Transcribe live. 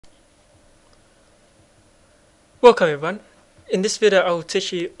Welcome everyone. In this video I will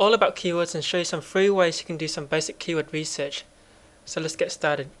teach you all about keywords and show you some free ways you can do some basic keyword research. So let's get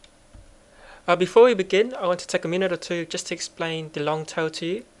started. Before we begin, I want to take a minute or two just to explain the long tail to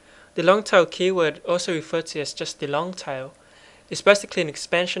you. The long tail keyword, also referred to as just the long tail, is basically an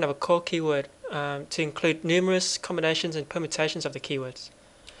expansion of a core keyword to include numerous combinations and permutations of the keywords.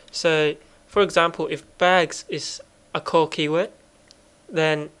 So for example, if bags is a core keyword,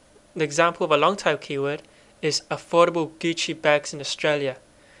 then the example of a long tail keyword is affordable Gucci bags in Australia.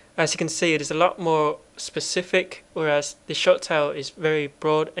 As you can see, it is a lot more specific, whereas the short tail is very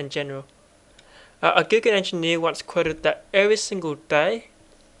broad and general. A Google engineer once quoted that every single day,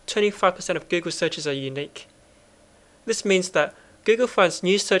 25% of Google searches are unique. This means that Google finds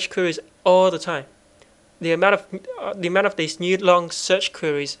new search queries all the time. The amount of these new long search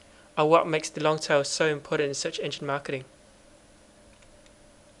queries are what makes the long tail so important in search engine marketing.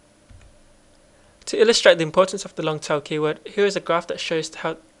 To illustrate the importance of the long tail keyword, here is a graph that shows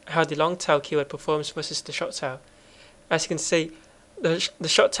how the long tail keyword performs versus the short tail. As you can see, the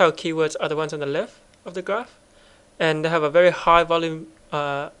short tail keywords are the ones on the left of the graph, and they have a very high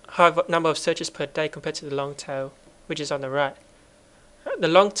number of searches per day compared to the long tail, which is on the right. The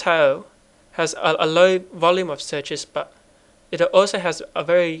long tail has a low volume of searches, but it also has a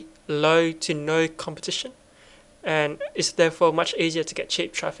very low to no competition, and is therefore much easier to get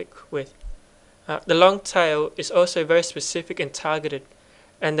cheap traffic with. The long tail is also very specific and targeted,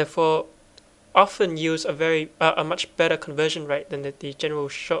 and therefore often yields a much better conversion rate than the general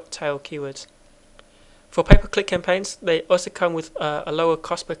short tail keywords. For pay-per-click campaigns, they also come with a lower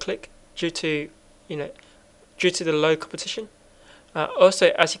cost per click due to the low competition. Also,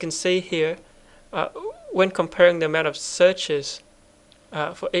 as you can see here, when comparing the amount of searches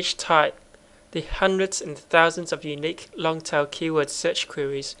for each type, the hundreds and thousands of unique long tail keyword search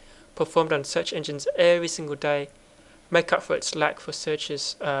queries performed on search engines every single day make up for its lack for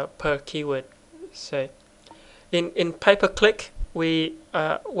searches per keyword. So in pay-per-click, we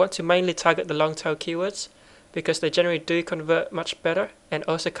want to mainly target the long tail keywords because they generally do convert much better and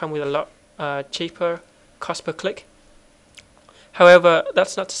also come with a lot cheaper cost per click. However,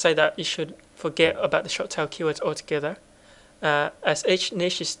 that's not to say that you should forget about the short tail keywords altogether. As each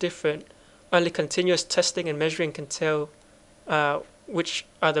niche is different, only continuous testing and measuring can tell which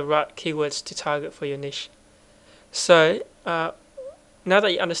are the right keywords to target for your niche. So now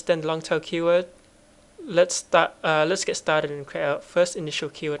that you understand the long tail keyword, let's get started and create our first initial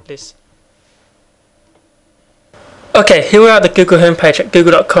keyword list. Okay, here we are at the Google homepage at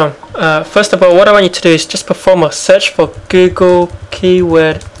google.com. First of all, what I want you to do is just perform a search for Google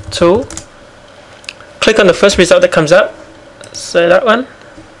keyword tool. Click on the first result that comes up, so that one.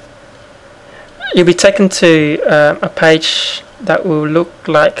 You'll be taken to a page that will look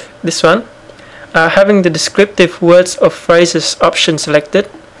like this one, having the descriptive words or phrases option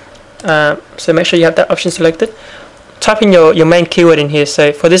selected. So make sure you have that option selected. Type in your main keyword in here.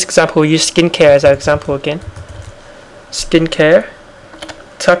 So for this example, we'll use skincare as our example again. Skincare.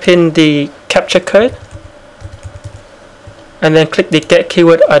 Type in the capture code, and then click the Get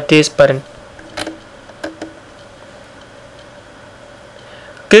Keyword Ideas button.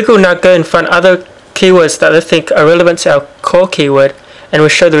 Google now go and find other keywords that they think are relevant to our core keyword, and we'll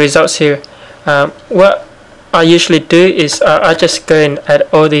show the results here. What I usually do is I just go and add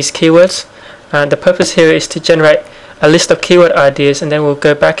all these keywords. The purpose here is to generate a list of keyword ideas, and then we'll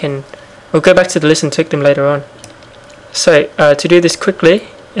go back to the list and tweak them later on. So to do this quickly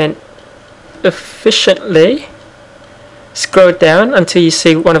and efficiently, scroll down until you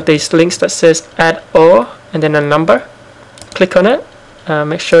see one of these links that says add or and then a number. Click on it.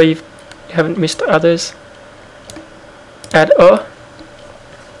 Make sure you haven't missed others. Add or.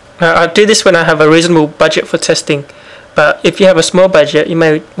 I do this when I have a reasonable budget for testing, but if you have a small budget, you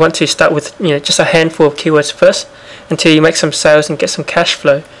may want to start with just a handful of keywords first until you make some sales and get some cash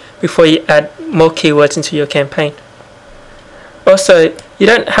flow before you add more keywords into your campaign. Also, you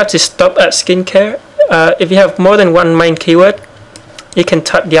don't have to stop at skincare. If you have more than one main keyword, you can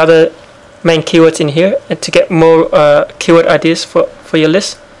type the other main keywords in here and to get more keyword ideas for your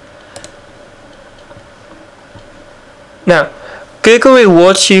list. Now, Google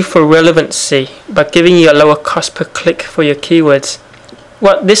rewards you for relevancy by giving you a lower cost per click for your keywords.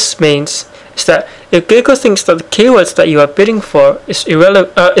 What this means is that if Google thinks that the keywords that you are bidding for is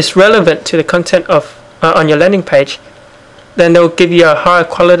relevant to the content on your landing page, then they'll give you a higher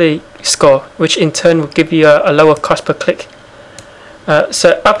quality score, which in turn will give you a lower cost per click.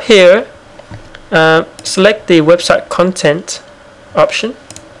 So up here, select the website content option,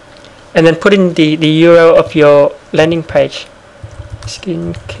 and then put in the URL of your landing page.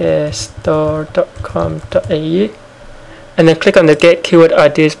 skincarestore.com.au, and then click on the Get Keyword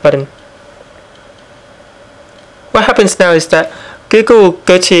Ideas button. What happens now is that Google will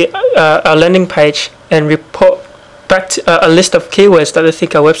go to our landing page and report back to a list of keywords that they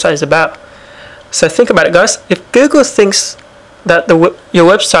think our website is about. So think about it, guys. If Google thinks that your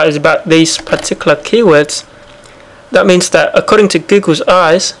website is about these particular keywords, that means that according to Google's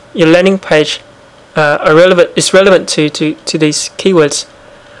eyes, your landing page is relevant to these keywords.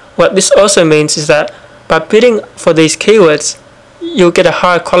 What this also means is that by bidding for these keywords, you'll get a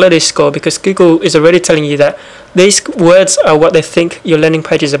higher quality score, because Google is already telling you that these words are what they think your landing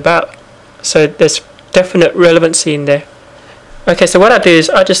page is about. So there's definite relevancy in there. Okay, so what I do is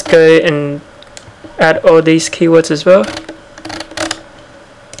I just go and add all these keywords as well.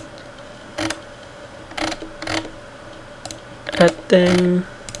 Add them,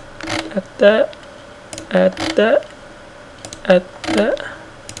 add that, add that, add that,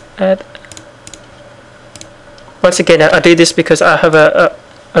 add. Once again, I do this because I have a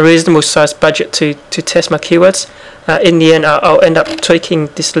reasonable size budget to test my keywords. In the end, I'll end up tweaking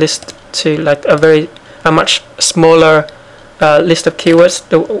this list to like a much smaller list of keywords.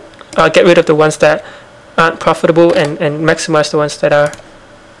 I'll get rid of the ones that aren't profitable and maximize the ones that are.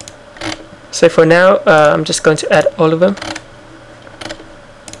 So for now, I'm just going to add all of them.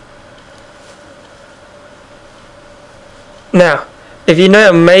 Now, if you know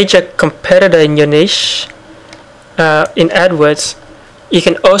a major competitor in your niche, in AdWords, you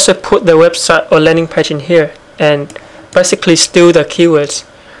can also put the website or landing page in here and basically steal the keywords.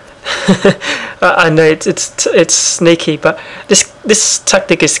 I know it's sneaky, but this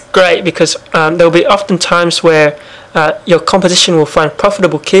tactic is great because there will be often times where your competition will find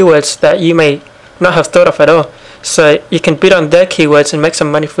profitable keywords that you may not have thought of at all. So you can bid on their keywords and make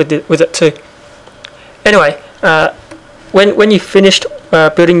some money with it too. Anyway, when you've finished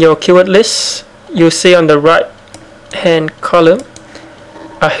building your keyword lists, you'll see on the right hand column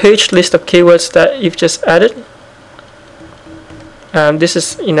a huge list of keywords that you've just added. This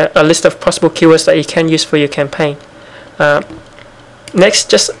is a list of possible keywords that you can use for your campaign. Next,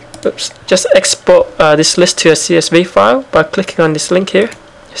 just export this list to a CSV file by clicking on this link here,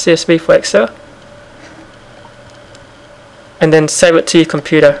 CSV for Excel, and then save it to your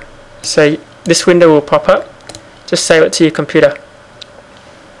computer. So this window will pop up. Just save it to your computer.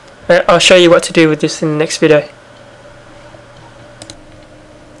 I'll show you what to do with this in the next video.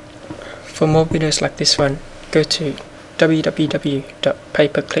 For more videos like this one, go to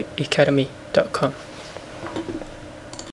www.paperclickacademy.com.